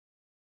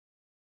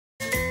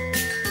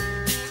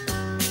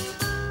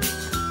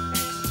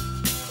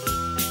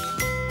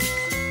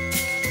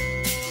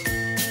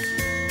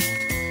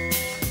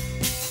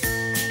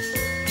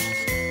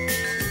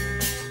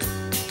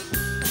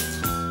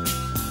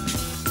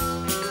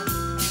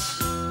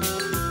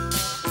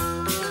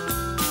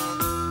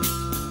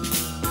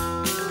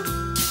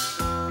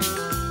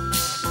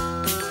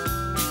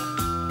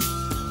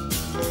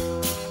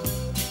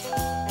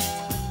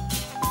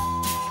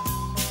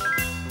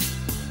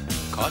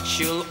Kaç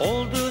yıl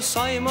oldu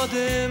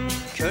saymadım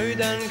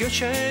köyden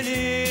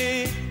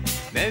göçeli,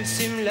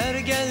 mevsimler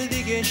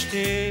geldi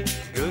geçti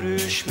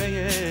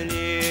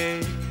görüşmeyeli.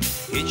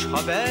 Hiç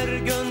haber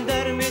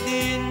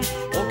göndermedin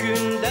o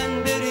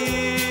günden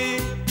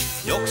beri,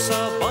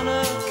 yoksa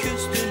bana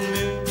küstün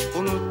mü,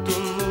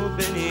 unuttun mu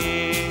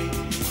beni?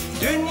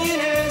 Dün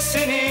yine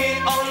seni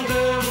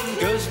andım,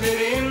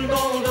 gözlerim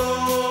doldu.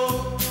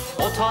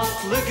 O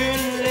tatlı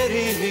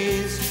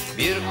günlerimiz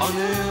bir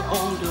anı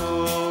oldu.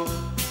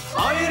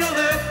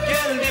 Ayrılık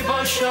geldi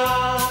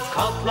başa,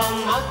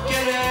 katlanmak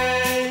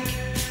gerek.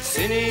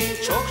 Seni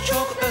çok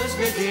çok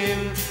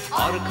özledim,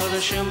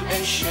 arkadaşım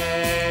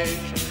eşek.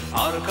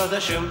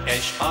 Arkadaşım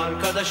eş,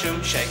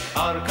 arkadaşım şek,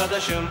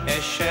 arkadaşım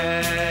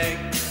eşek.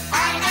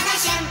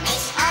 Arkadaşım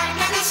eş,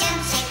 arkadaşım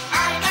şek,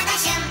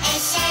 arkadaşım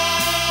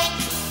eşek.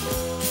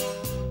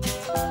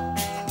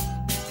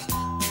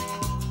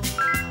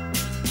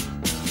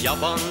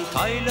 Yaban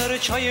tayları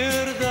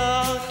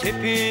çayırda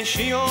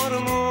tepişiyor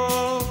mu?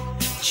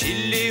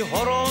 Çilli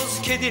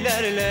horoz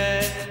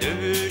kedilerle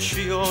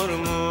dövüşüyor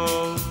mu?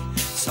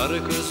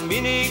 Sarı kız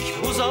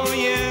minik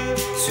buzağıyı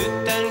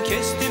sütten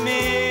kesti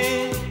mi?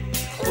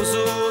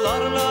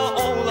 Kuzularla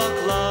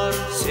oğlaklar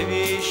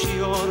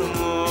sevişiyor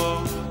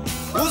mu?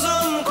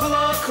 Uzun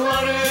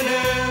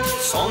kulaklarını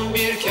son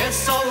bir kez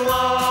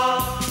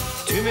salla,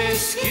 tüm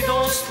eski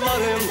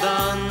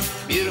dostlarımdan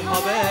bir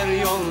haber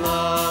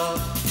yolla.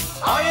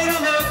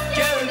 Ayrılık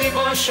geldi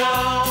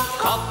başa,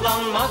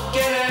 katlanmak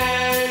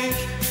gerek.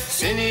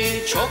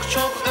 Seni çok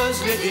çok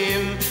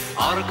özledim,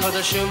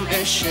 arkadaşım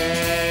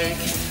eşek.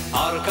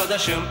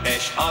 Arkadaşım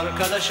eş,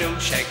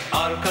 arkadaşım şek,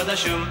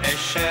 arkadaşım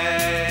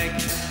eşek.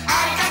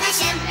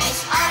 Arkadaşım eş,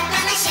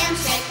 arkadaşım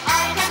şek,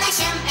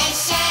 arkadaşım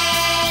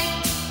eşek.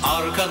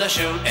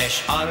 Arkadaşım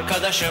eş,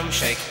 arkadaşım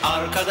şek,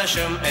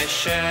 arkadaşım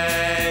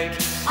eşek.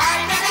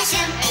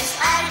 Arkadaşım eş,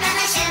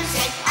 arkadaşım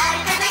şek,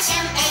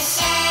 arkadaşım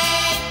eşek.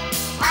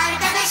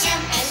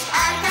 Arkadaşım eş,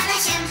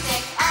 arkadaşım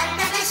şek,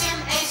 arkadaşım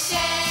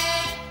eşek.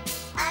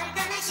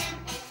 Arkadaşım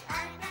eş,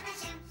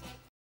 arkadaşım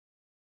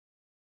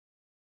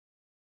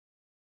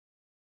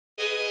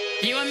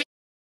şek.